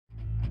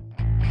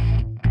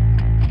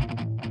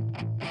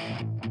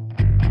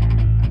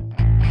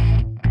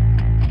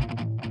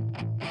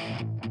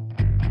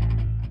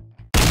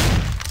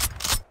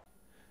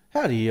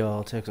Howdy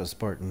y'all, Texas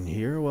Spartan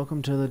here.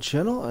 Welcome to the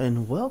channel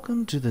and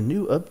welcome to the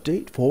new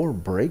update for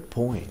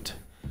Breakpoint.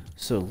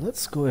 So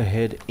let's go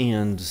ahead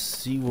and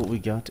see what we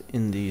got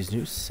in these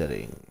new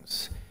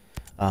settings.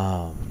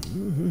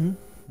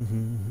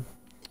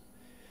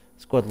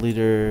 Squad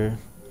leader.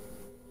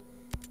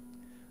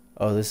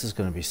 Oh, this is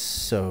going to be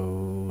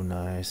so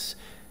nice.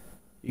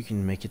 You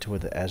can make it to where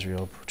the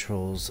Azrael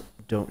patrols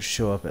don't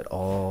show up at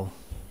all.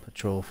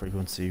 Patrol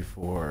frequency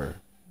for...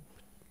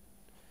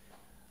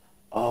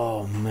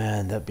 Oh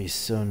man, that'd be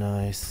so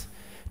nice.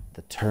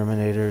 The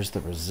Terminators,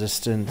 the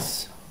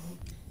Resistance.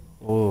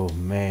 Oh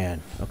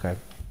man. Okay.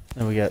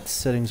 And we got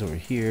settings over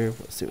here.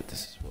 Let's see what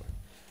this is for.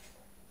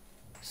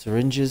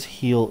 Syringes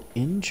heal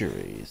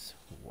injuries.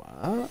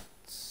 What?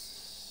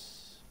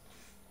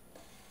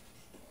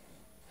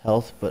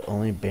 Health, but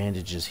only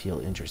bandages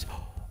heal injuries.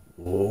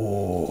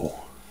 Whoa.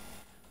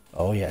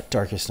 Oh yeah,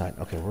 Darkest Night.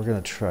 Okay, we're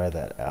gonna try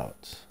that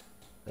out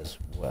as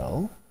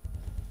well.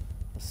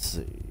 Let's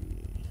see.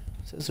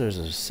 It says there's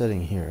a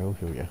setting here. Oh,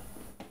 here we go.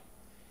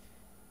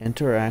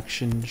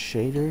 Interaction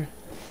shader.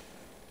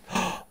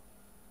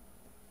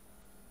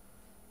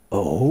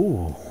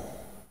 Oh.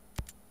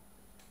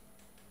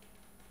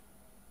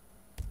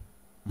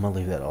 I'm gonna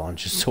leave that on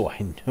just so I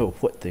know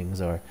what things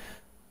are.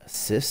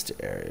 Assist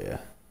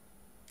area.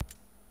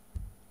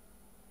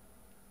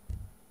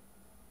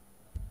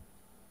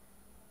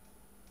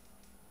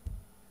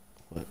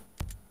 What?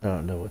 I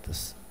don't know what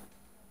this...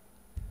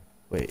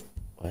 Wait,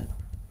 what?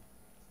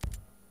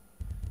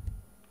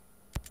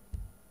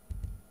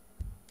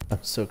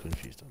 I'm so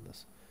confused on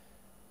this.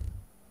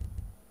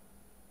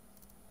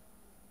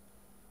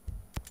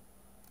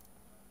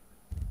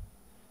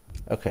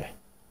 Okay.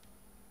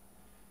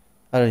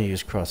 I don't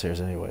use crosshairs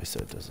anyway,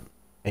 so it doesn't.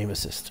 Aim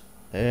assist.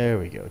 There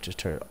we go. Just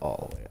turn it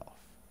all the way off.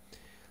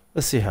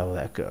 Let's see how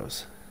that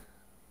goes.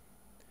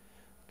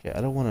 Okay, I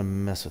don't want to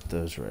mess with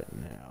those right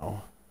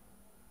now.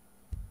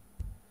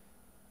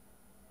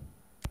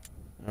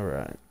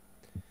 Alright.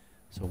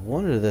 So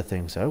one of the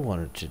things I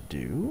wanted to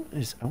do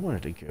is I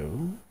wanted to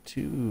go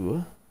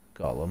to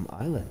Golem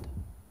Island.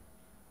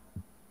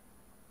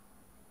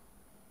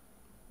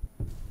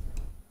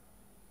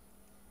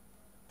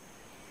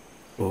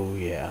 Oh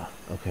yeah,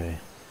 okay.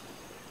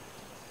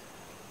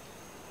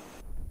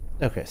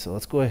 Okay, so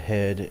let's go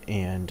ahead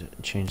and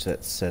change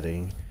that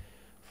setting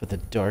for the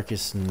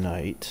Darkest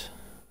Night.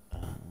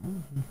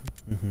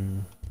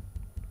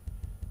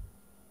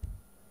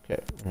 Okay,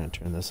 we're gonna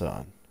turn this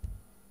on.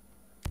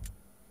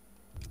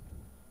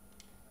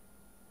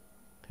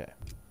 Okay.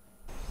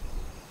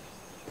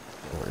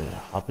 We're gonna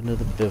hop into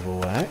the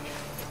bivouac.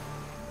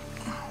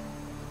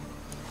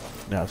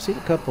 Now I've seen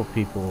a couple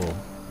people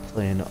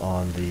playing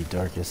on the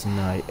Darkest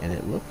Night and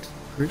it looked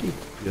pretty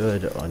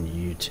good on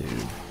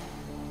YouTube.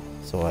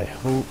 So I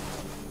hope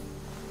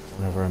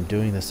whenever I'm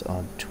doing this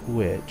on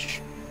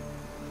Twitch,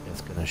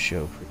 it's gonna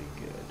show pretty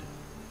good.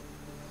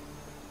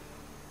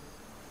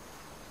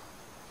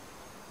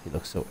 He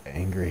looks so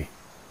angry.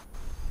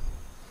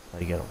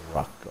 Like he got a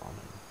rock on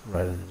him,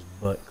 right on his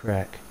butt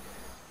crack.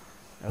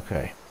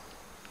 Okay,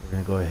 we're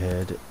gonna go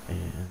ahead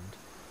and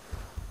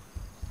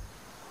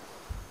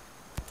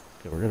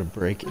we're gonna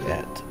break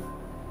at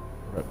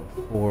right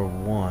before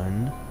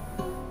 1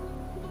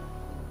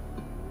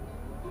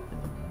 in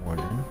the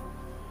morning.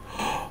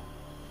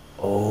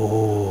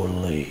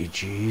 Holy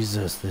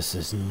Jesus, this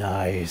is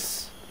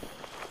nice.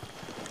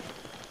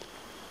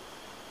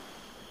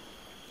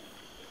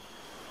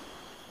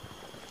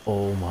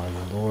 Oh my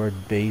lord,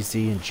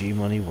 Basie and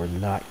G-Money were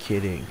not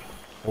kidding.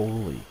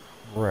 Holy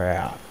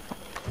crap.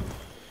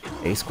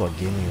 A-Squad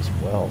Gaming as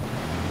well.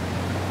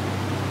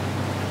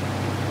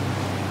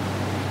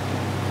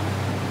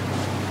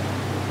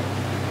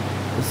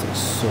 This looks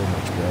so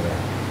much better.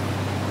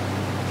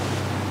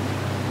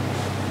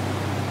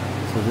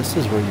 So this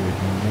is where you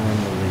would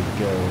normally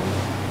go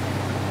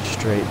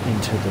straight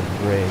into the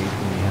raid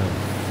when you have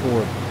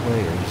 4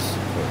 players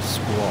for a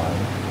squad.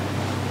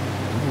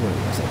 I wonder what it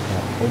looks like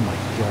now. Oh my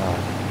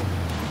god.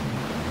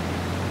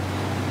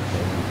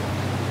 There we go.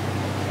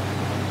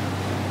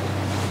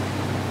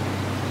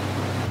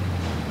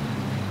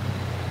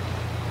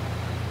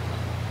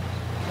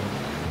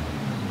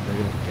 Are there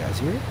gonna be guys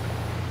here?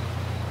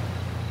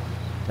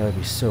 That would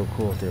be so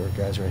cool if there were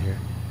guys right here.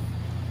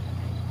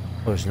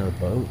 Oh, there's another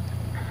boat.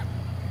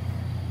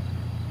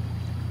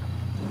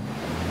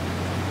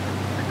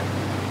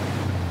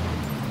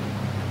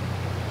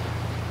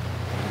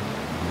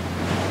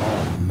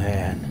 Oh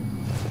man.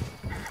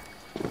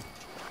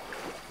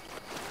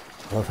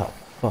 I love how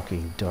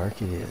fucking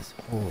dark it is.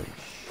 Holy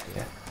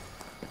shit.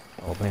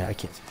 Oh man, I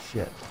can't see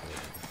shit.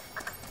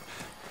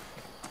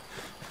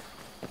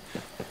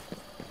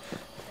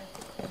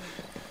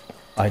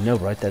 I know,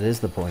 right? That is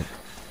the point.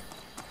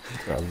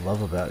 That's what I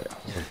love about it.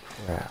 Holy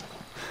crap.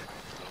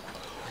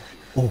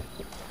 Oh.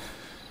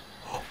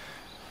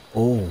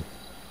 Oh.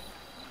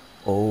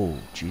 Oh,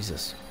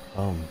 Jesus.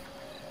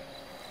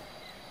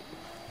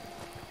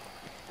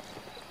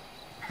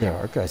 There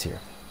are guys here.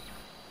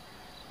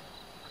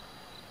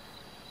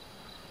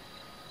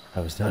 I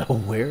was not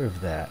aware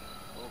of that.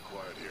 All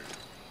quiet here.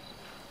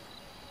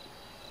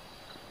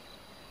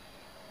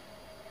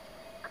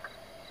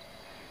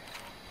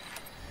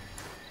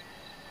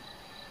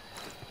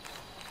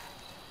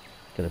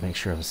 Gotta make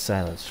sure I'm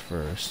silenced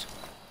first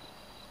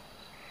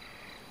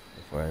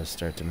before I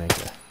start to make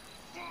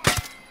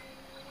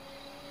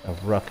a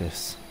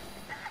ruckus.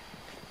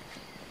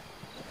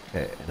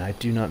 Okay, and I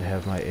do not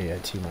have my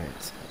AIT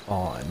mics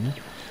on.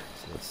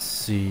 So let's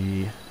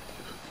see.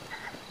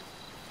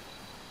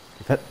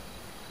 How'd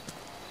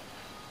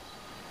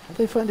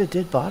they find a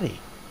dead body?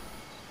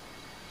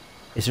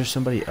 Is there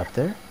somebody up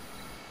there?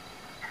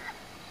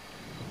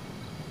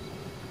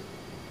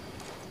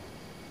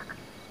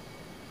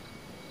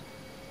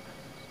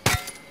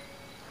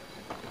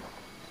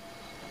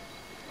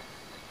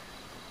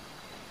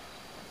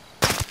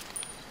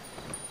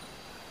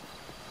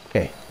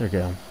 Okay, they're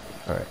down.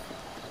 Alright.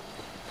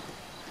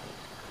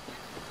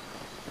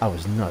 I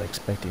was not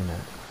expecting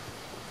that.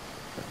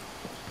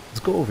 Let's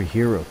go over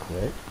here real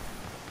quick.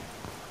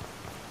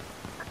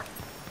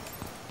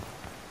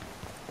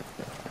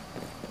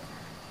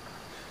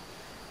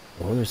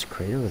 Oh, there's a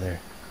crate over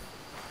there.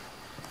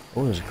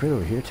 Oh, there's a crate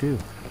over here too.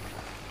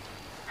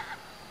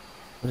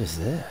 What is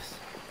this?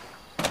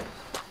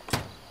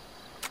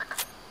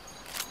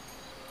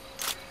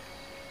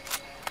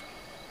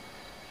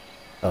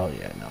 Oh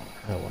yeah, no.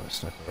 I don't want a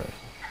sniper rifle.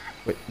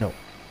 Wait, no.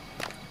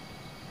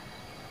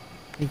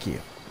 Thank you.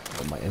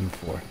 Oh, my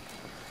M4. Okay,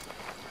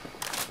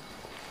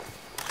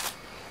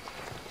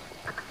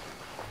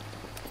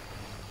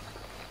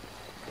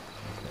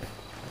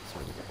 that's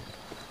over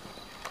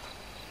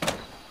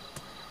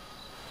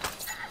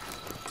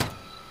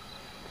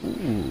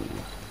there. Ooh.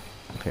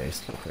 Okay,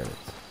 still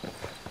credits.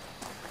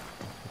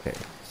 Okay,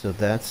 so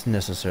that's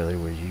necessarily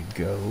where you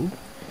go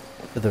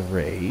for the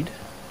raid.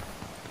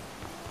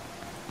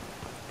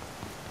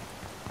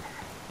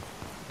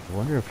 I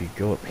wonder if you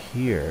go up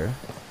here,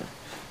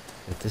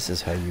 if this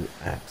is how you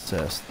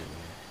access the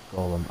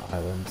Golem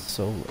Island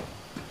solo.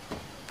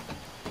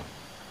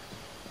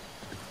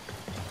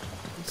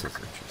 This is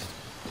interesting.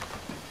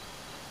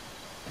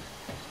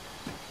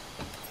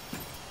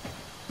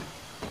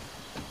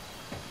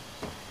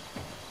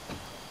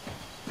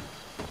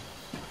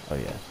 Oh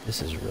yeah,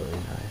 this is really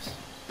nice.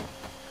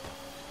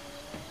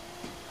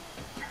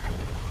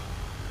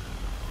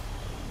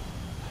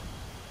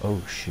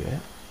 Oh shit.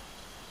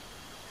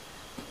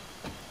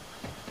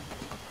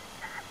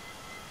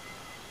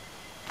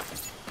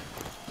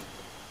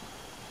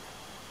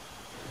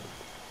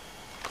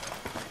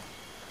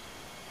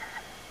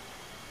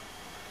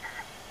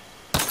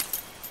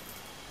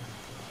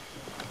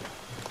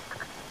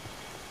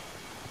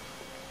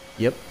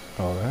 Yep,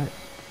 alright.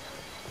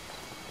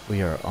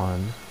 We are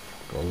on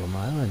Golem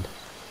Island.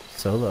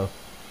 Solo.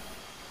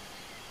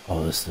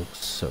 Oh, this looks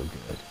so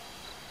good.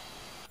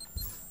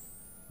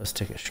 Let's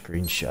take a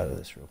screenshot of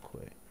this real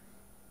quick.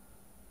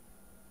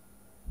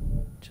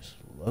 Just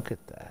look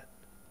at that.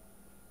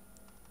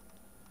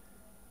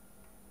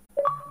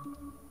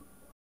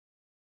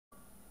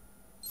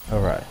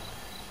 Alright.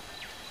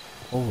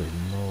 Holy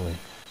moly.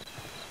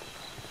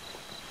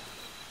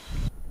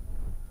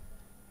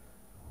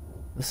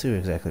 Let's see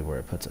exactly where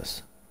it puts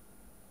us.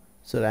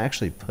 So it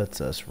actually puts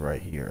us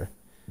right here.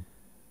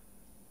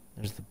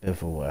 There's the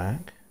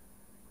bivouac.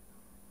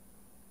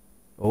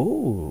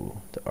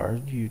 Oh, the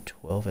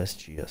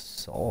RU-12SG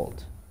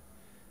Assault.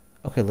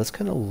 Okay, let's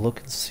kind of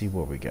look and see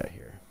what we got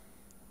here.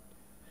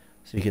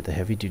 So you get the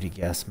heavy-duty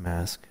gas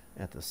mask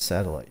at the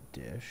satellite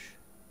dish.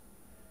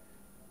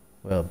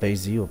 Well,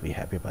 Bayzy will be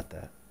happy about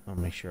that. I'll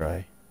make sure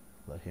I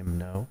let him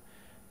know.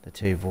 The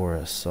Tavor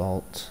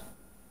Assault.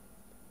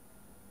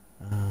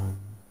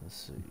 Let's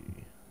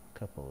see. A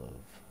couple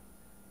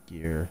of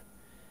gear.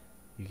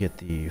 You get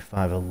the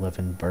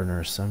 511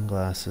 burner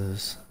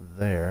sunglasses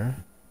there.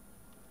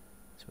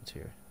 So what's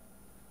here?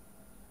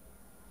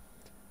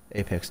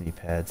 Apex knee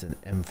pads and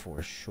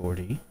M4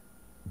 shorty.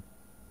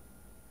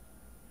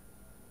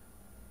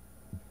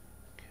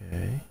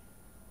 Okay.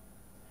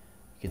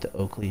 You get the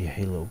Oakley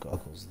Halo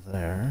goggles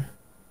there.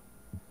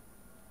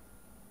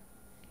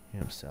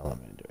 Camp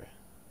Salamander.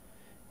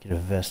 Get a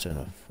vest and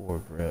a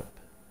foregrip.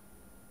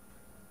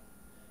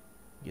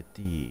 Get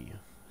the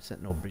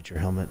Sentinel Breacher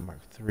Helmet Mark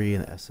III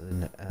and the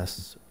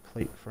SNS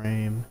plate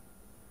frame.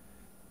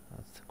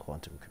 That's the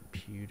Quantum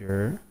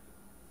Computer.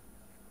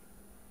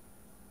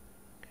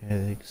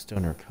 Okay, the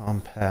Stoner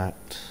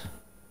Compact.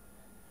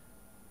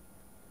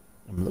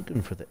 I'm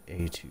looking for the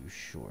A2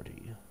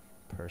 Shorty,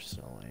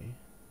 personally.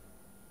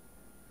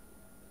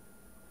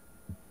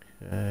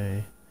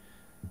 Okay.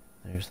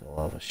 There's the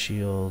Lava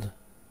Shield.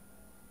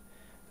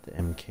 The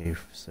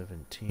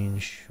MK17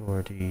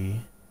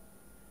 Shorty.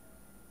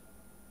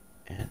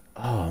 And,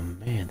 oh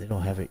man, they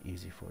don't have it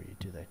easy for you,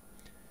 do they?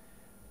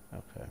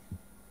 Okay.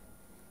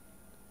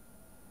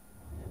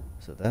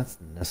 So that's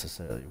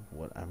necessarily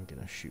what I'm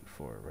gonna shoot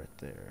for right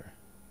there.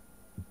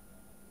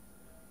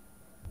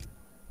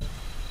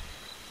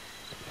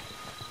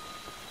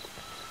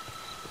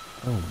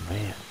 Oh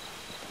man.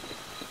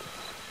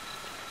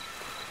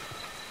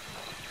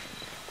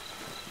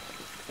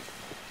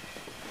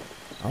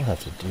 I'll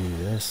have to do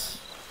this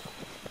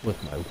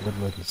with my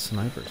Woodland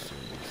Sniper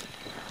series.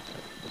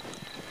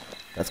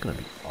 That's gonna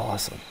be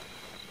awesome.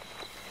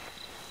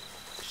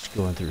 Just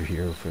going through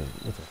here with a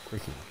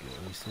freaking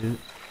ghillie suit.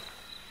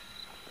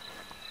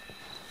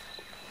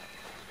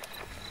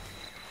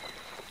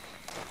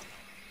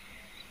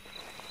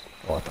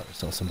 Oh, I thought I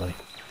saw somebody.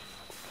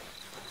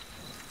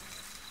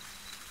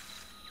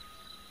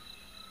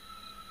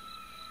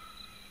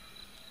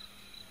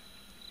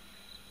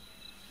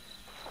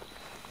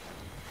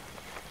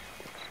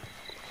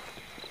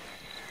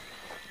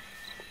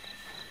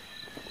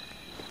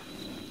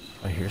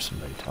 I hear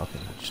somebody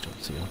talking, I just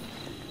don't see them.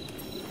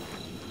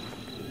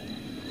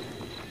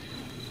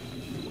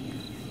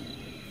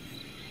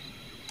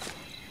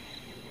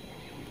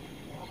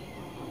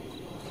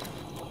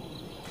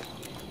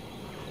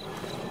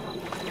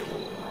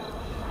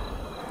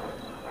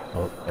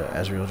 Oh,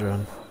 Azrael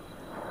drone.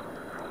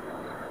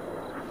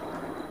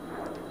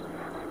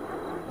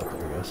 Oh,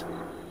 there he goes.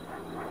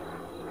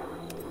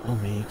 Oh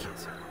man, you can't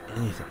see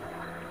anything.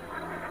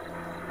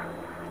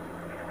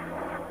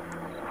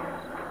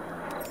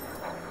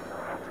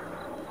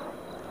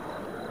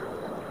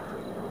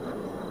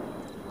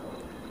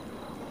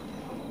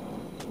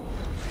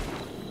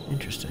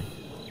 Interesting.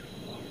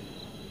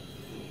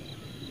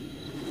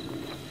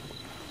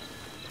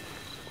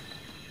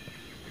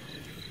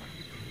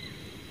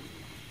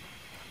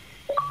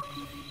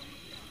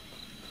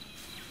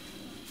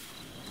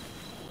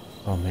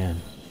 Oh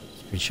man,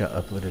 screenshot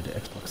uploaded to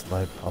Xbox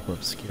Live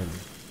pop-up scared me.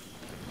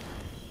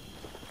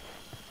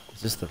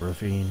 Is this the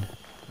ravine?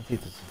 I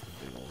think this is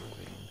the big old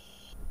ravine.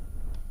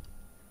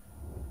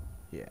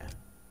 Yeah.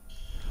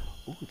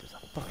 Ooh, there's a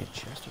fucking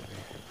chest over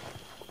here.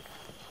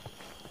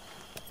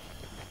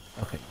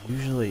 Okay,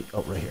 usually...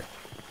 Oh, right here.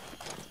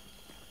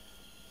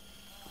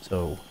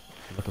 So,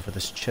 if you're looking for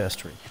this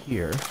chest right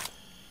here,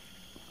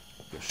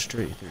 go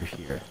straight through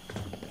here,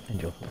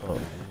 and you'll go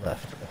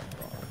left at the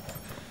bottom.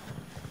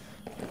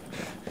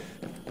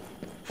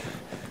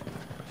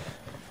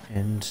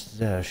 And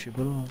there she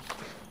goes.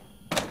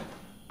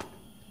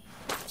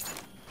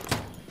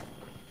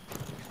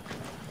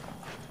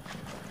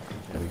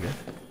 There we go.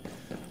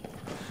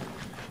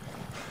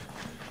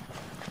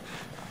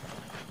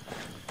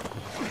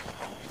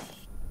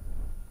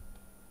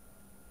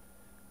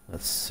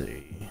 Let's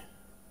see.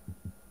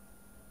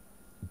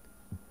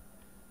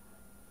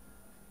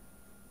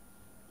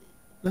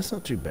 That's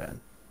not too bad.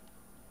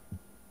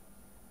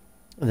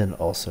 And then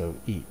also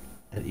eat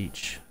at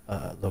each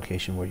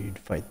location where you'd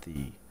fight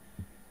the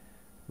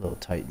little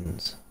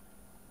titans.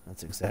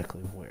 That's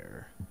exactly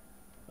where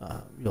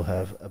you'll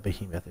have a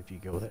behemoth if you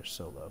go there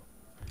solo.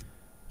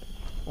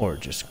 Or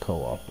just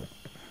co-op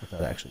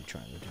without actually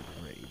trying to do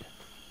the raid.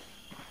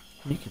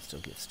 You can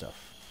still get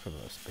stuff from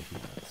those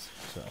behemoths,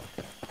 so...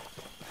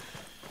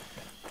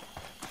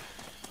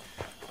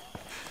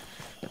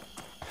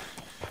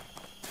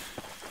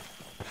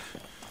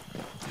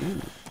 Ooh.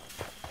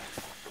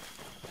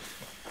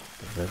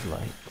 The red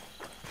light.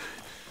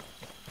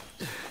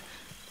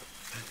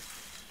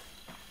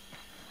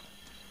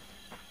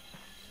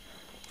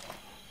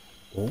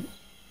 Oh.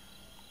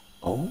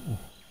 Oh.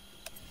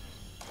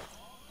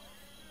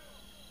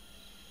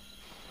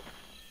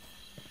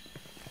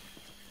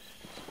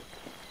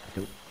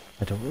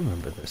 I don't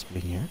remember this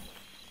being here.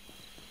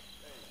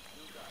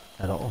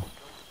 At all.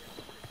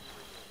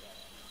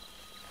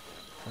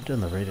 I've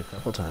done the raid a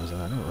couple times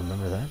and I don't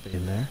remember that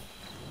being there.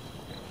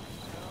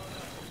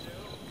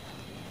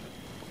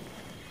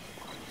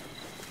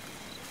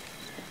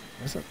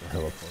 That's not the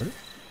heliport.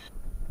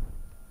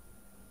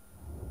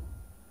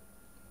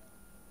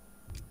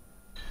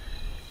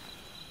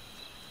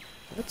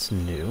 That's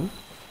new.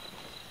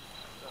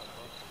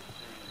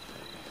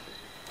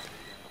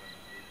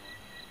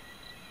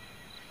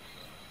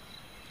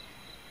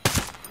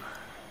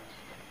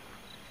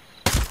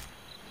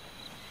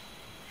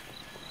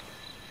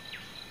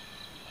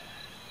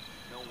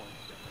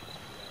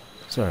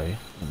 Sorry,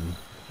 I'm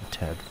a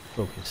tad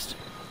focused.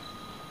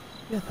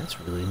 Yeah,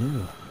 that's really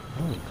new.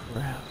 Holy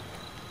crap.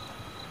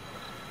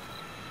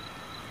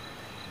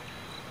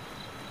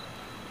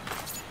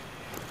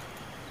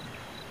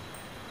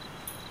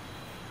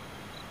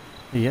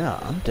 Yeah,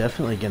 I'm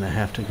definitely gonna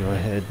have to go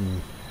ahead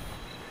and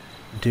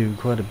do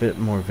quite a bit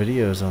more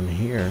videos on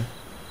here.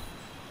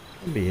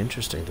 It'd be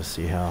interesting to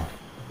see how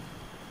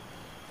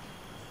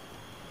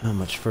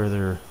much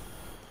further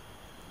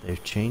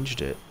they've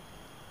changed it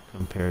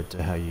compared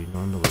to how you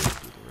normally do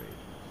the raid.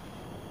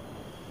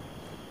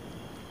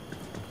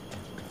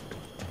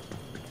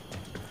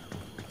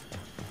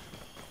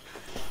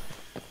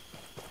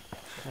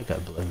 That guy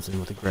blends in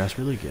with the grass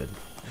really good.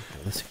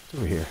 Okay, let's see what's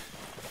over here.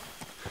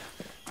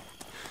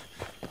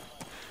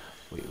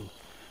 Wait, is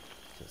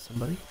that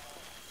somebody?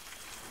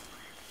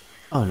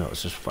 Oh no,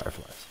 it's just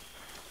fireflies.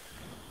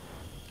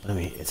 I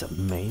mean, it's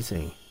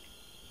amazing.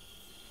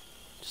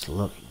 Just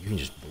look, you can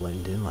just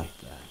blend in like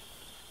that.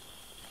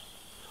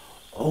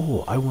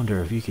 Oh, I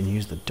wonder if you can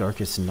use the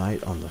darkest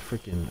night on the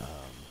frickin'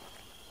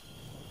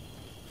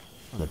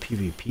 on the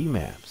PvP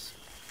maps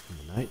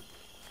in the night.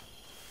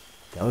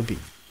 That would be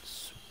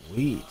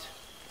sweet.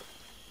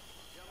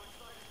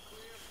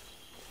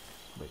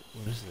 Wait,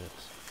 what is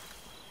this?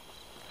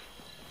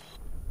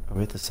 Are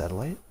we at the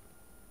satellite?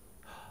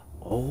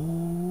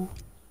 Oh,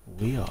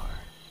 we are.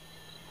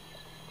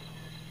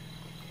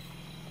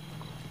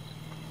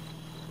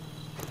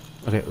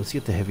 Okay, let's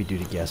get the heavy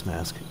duty gas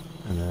mask,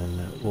 and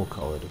then we'll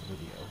call it a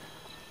video.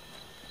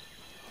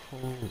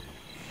 Holy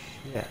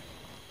shit.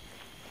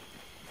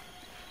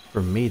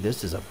 For me,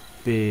 this is a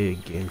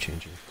big game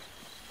changer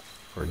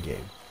for a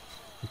game.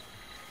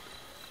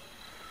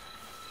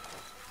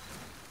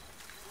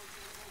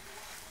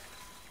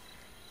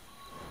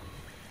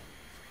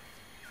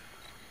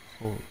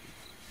 Holy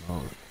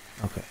moly.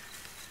 Okay.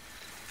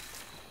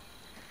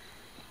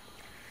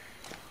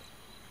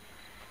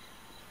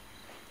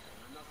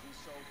 Nothing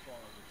so far.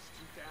 It's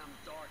too damn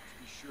dark to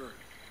be sure.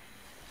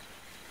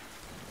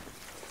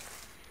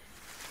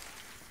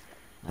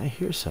 I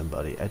hear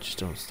somebody, I just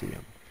don't see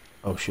him.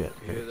 Oh shit.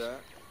 You hear that?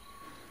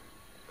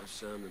 That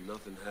sound of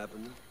nothing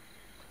happening?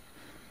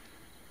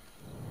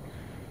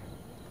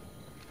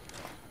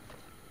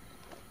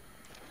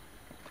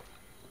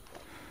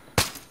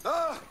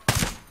 Ah!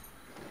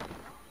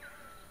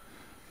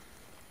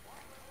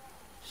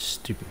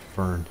 Stupid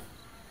fern.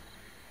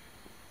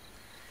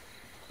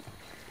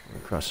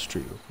 Across the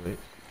street real quick.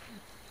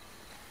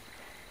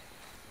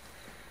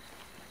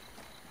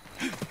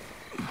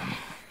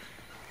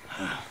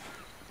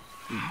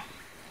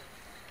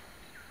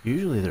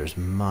 Usually there's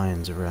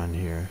mines around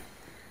here.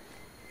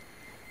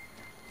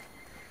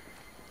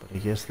 But I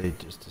guess they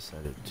just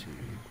decided to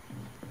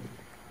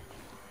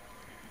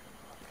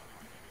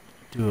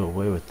do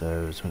away with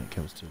those when it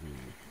comes to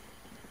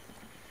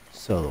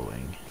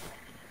soloing.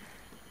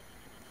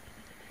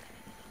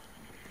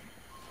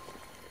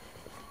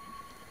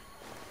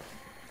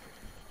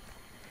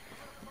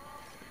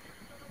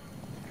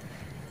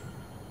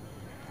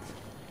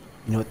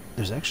 You know what?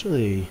 There's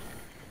actually...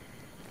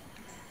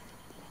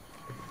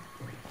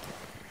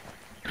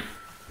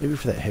 Maybe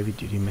for that heavy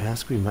duty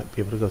mask we might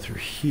be able to go through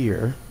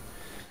here.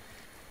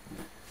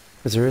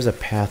 Because there is a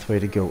pathway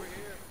to go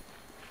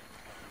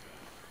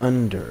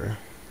under.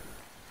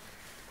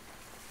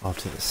 Off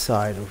to the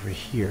side over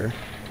here.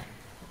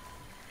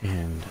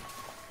 And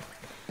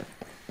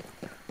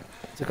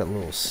it's like a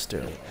little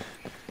stairwell.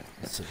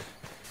 Let's see.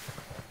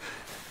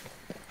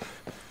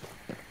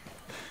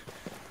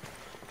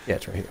 Yeah,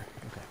 it's right here.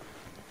 Okay.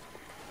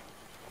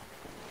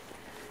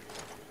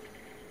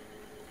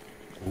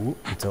 Ooh,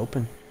 it's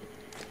open.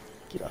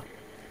 Get up.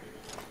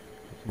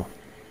 Come on.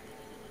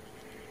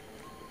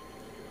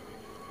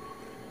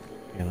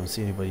 I don't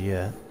see anybody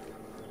yet.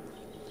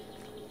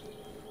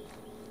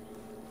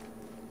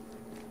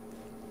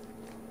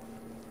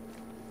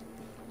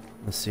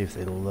 Let's see if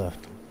they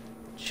left a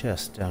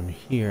chest down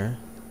here.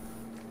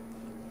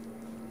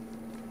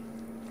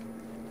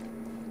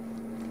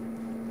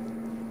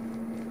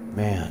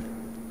 Man,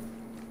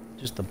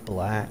 just the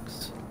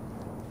blacks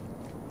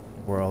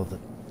where all the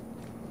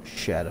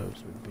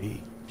shadows would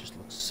be. Just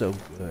looks so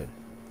good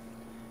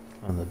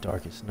on the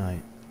darkest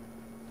night.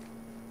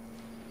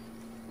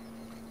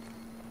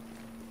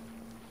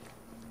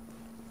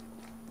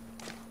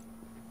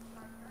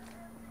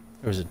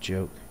 There was a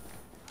joke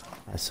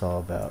I saw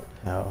about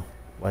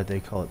why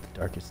they call it the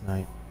darkest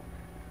night.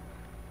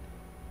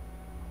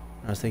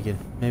 I was thinking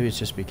maybe it's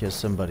just because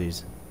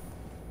somebody's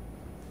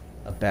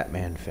a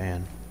Batman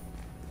fan.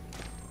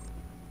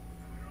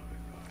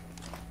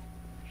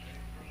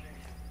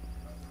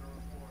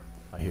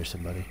 I hear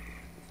somebody.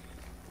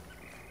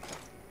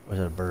 Or is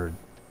that a bird?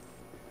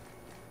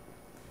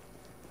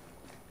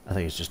 I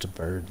think it's just a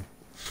bird.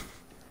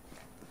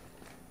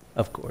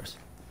 Of course.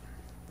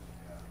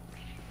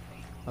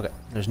 Okay,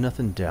 there's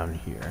nothing down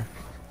here.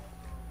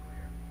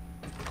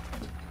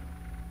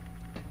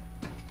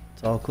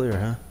 It's all clear,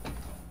 huh?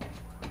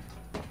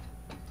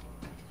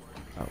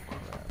 Oh,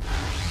 crap.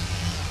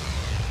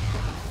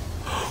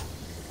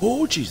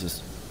 Oh,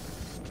 Jesus!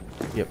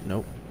 Yep,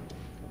 nope.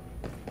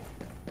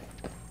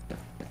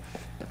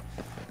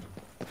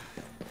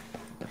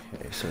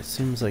 So it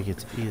seems like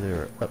it's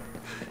either up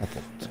at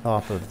the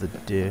top of the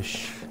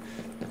dish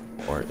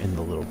or in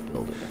the little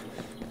building.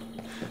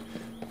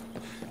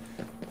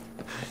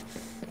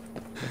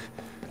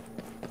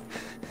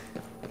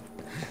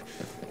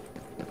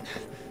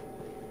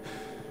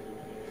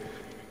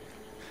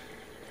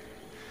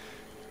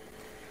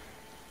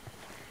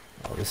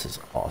 Oh, this is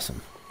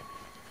awesome.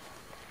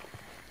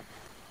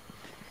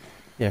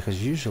 Yeah,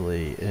 because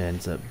usually it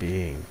ends up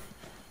being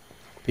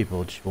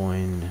people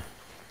join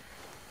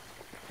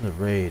the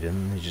raid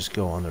and they just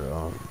go on their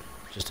own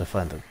just to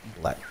find the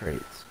black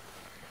crates,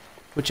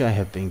 which I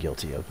have been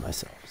guilty of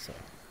myself. So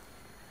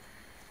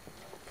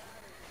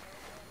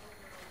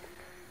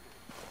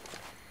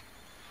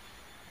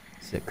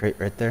see that crate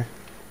right there?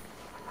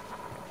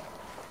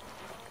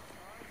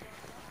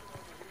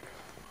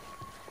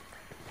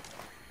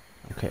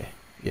 Okay,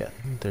 yeah,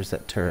 there's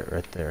that turret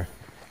right there.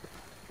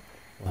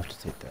 We'll have to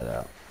take that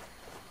out.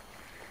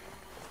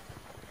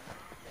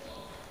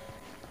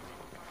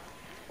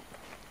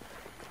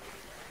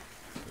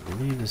 I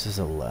believe this is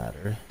a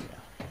ladder. Yeah.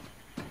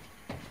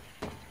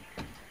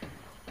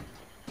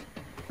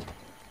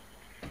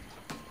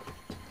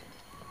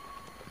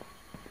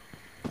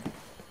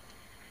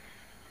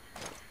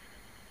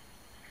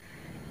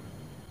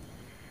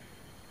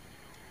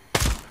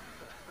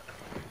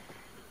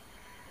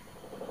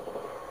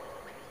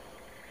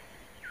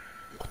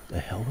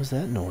 was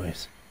that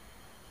noise?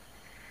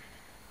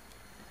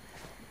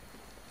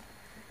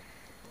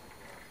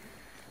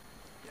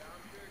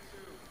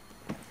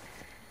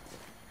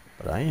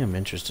 But I am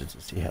interested to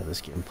see how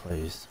this game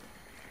plays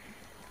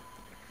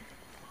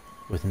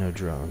with no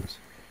drones.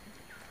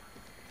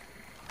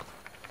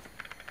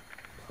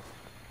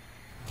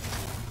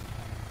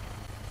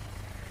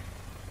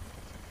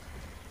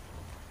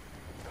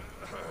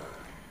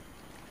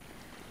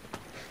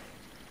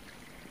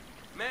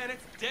 Man,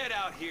 it's dead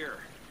out here.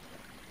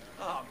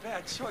 Oh,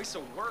 bad choice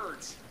of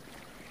words.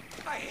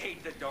 I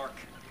hate the dark.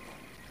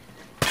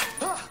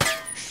 Ah,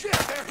 shit,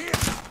 they're here!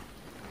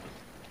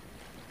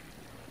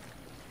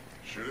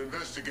 Should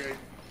investigate.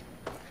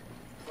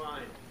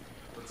 Fine.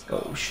 Let's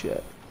go. Oh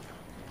shit.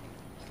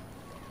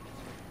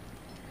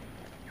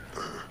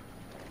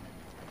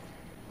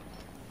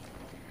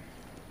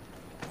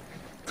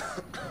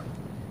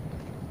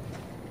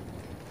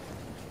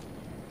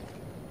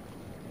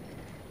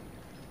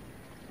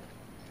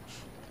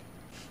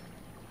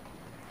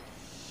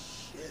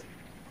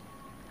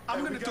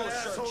 I'm gonna do a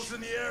assholes search.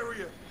 in the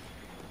area.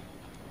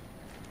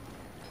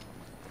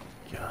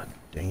 God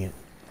dang it.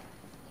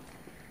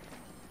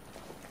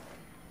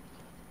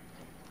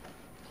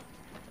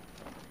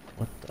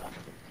 What the?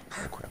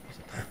 Oh crap, was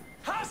it there?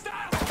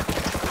 Hostile!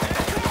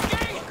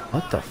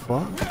 What the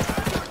fuck?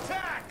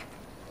 Attack!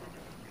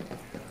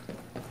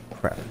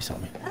 Crap, he saw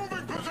me.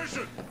 Moving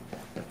position!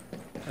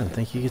 I didn't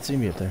think he could see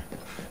me up there.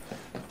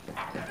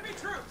 Enemy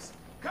troops!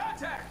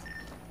 Contact!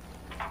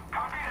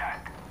 Copy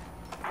that.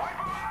 Wipe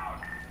them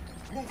out!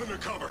 Moving to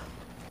cover.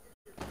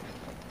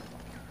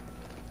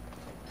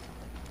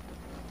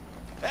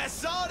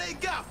 That's all they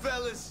got,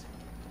 fellas!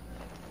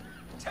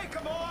 Take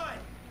them on!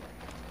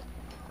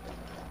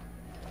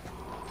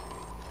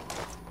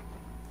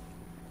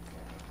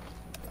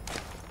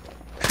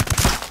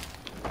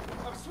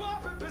 I'm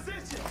swapping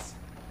positions!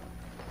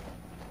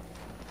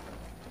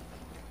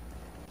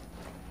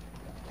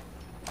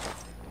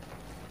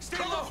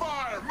 Stay on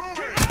fire!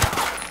 Moving!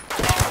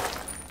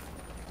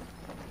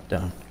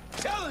 Down.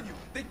 Telling you,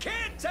 they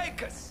can't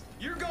take us!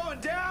 You're going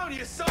down,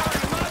 you sorry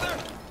mother!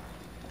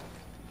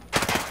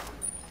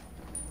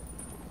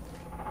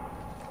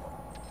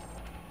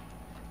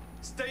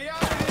 Stay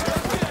out of here!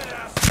 Get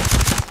us!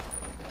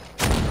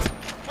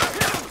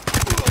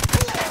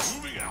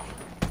 Moving out.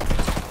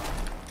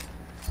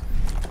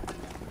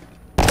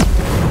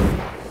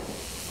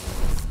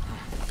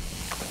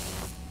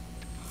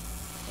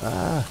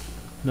 Ah,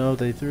 no,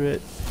 they threw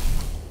it.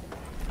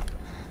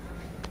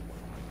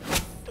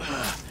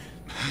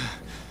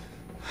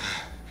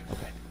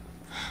 Okay.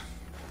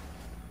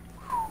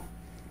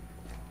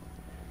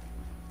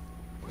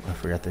 I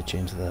forgot they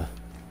changed the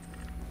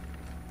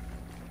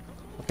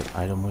fucking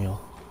item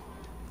wheel.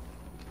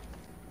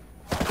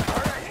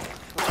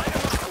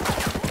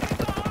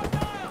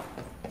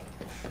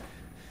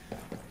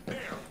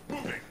 There,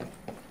 moving.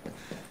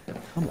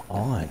 Come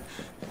on.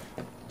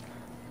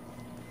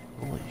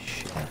 Holy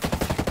shit.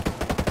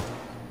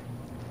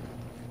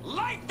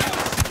 Light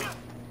those!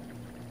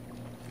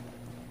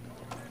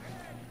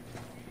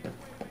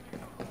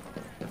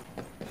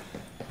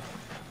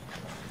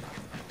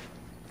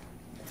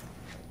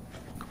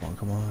 Come on,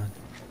 come on.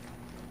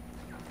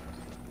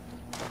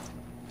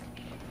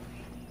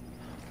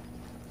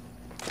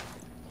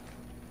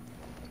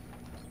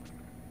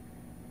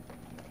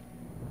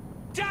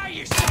 Die,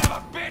 you son of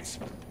a bitch!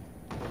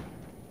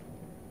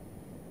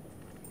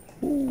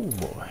 Ooh,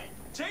 boy.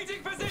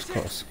 Changing That was position!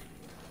 close.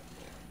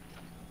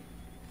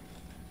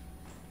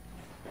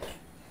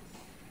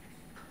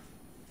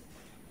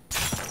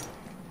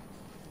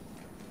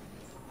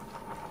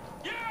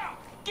 Yeah!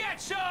 Get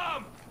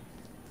some!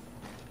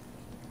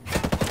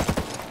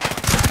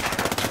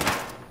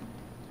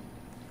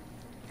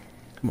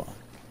 Come on.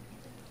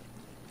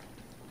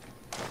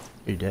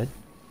 Are you dead?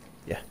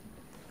 Yeah.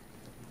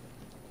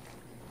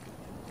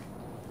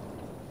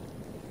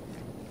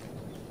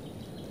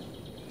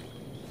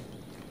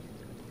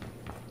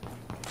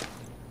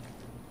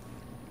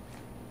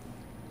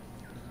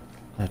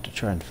 I have to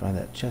try and find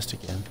that chest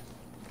again.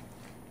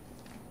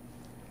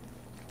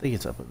 I think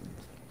it's up on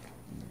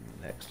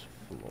the next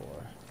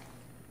floor.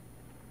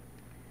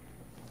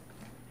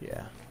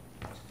 Yeah.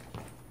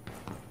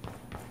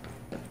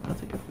 I don't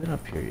think I've been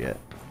up here yet.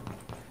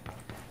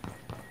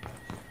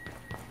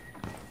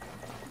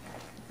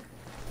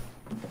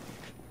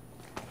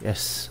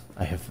 Yes,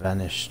 I have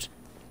vanished.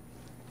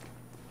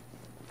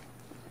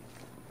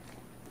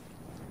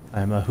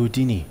 I'm a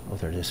Houdini. Oh,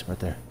 there it is, right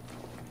there.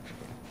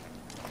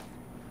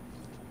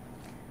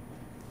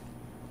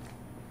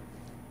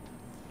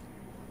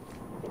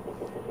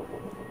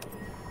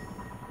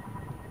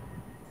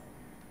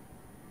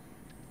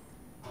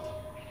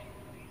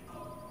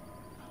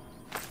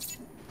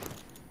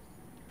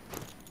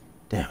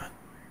 Damn it.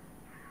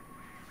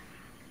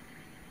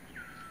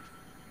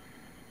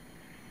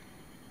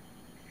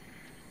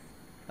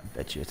 I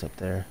bet you it's up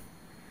there.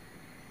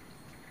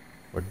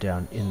 Or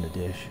down in the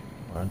dish.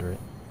 Or under it.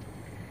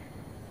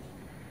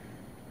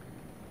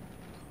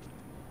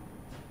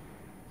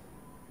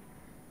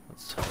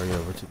 Let's hurry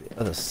over to the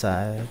other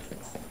side.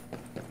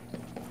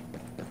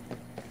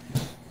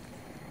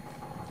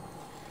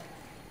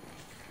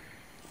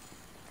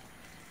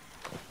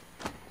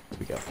 Here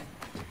we go.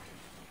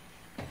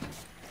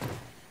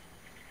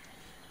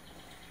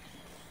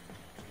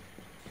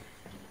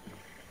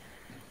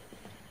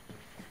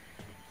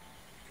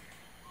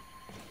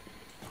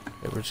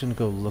 Okay, we're just gonna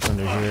go look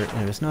under here,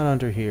 and if it's not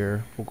under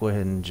here, we'll go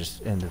ahead and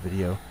just end the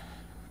video.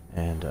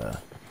 And I'll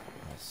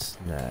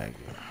snag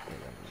it.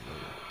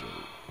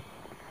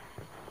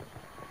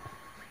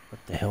 What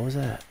the hell was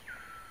that?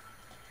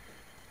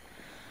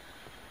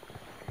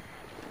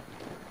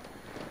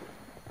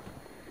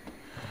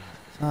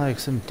 It's not like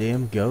some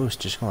damn ghost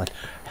just going like.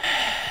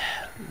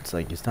 It's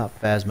like it's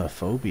not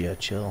phasmophobia.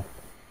 Chill.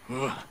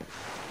 Alright,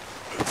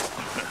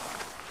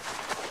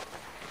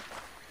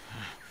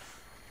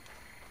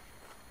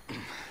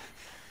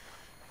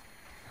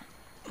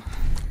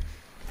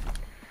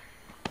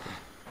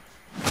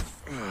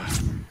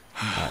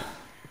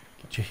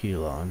 get your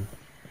heel on.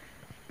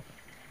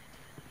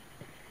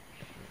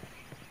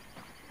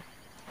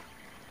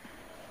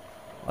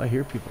 I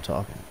hear people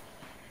talking.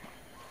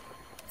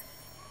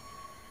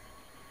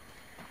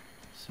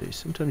 See,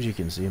 sometimes you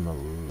can see them a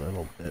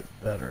little bit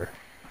better.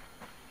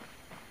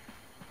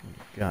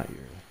 You've got your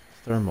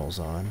thermals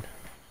on.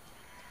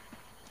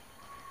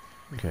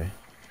 Okay.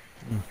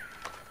 Let's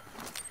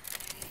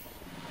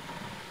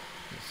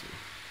see.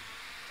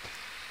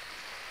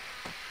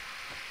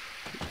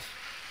 Oops.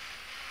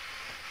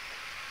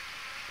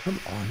 Come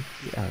on,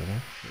 get out of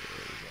there. There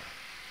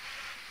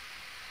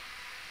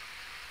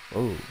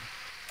we go. Whoa.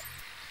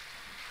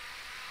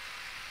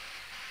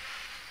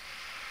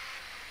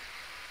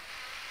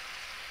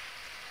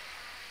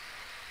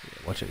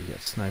 Watch it, you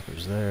got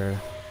snipers there.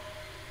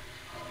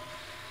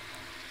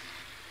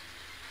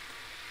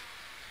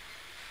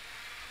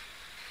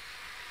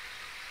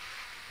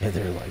 Yeah,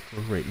 they're like,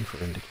 we're waiting for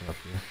him to come up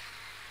here.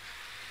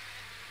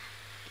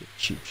 Get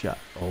cheap shot.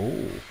 Oh,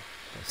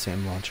 that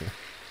SAM launcher.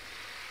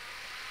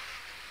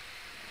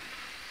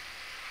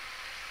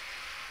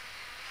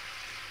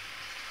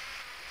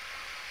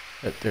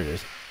 Oh, there it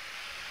is.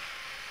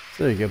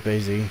 So there you go,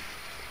 Bazy.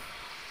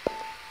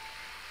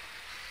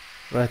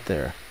 Right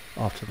there,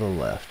 off to the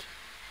left.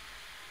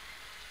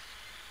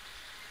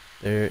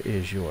 There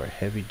is your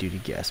heavy-duty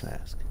gas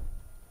mask.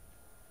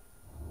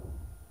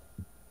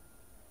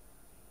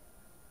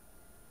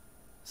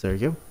 So there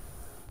you go.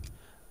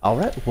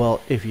 Alright,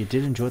 well, if you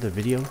did enjoy the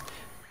video,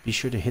 be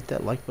sure to hit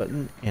that like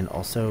button, and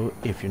also,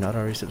 if you're not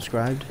already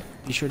subscribed,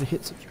 be sure to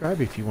hit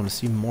subscribe if you want to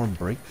see more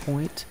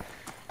Breakpoint,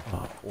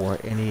 or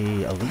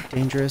any Elite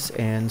Dangerous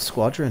and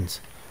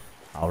Squadrons.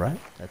 Alright,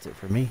 that's it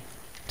for me.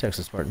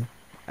 Texas Spartan,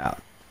 out.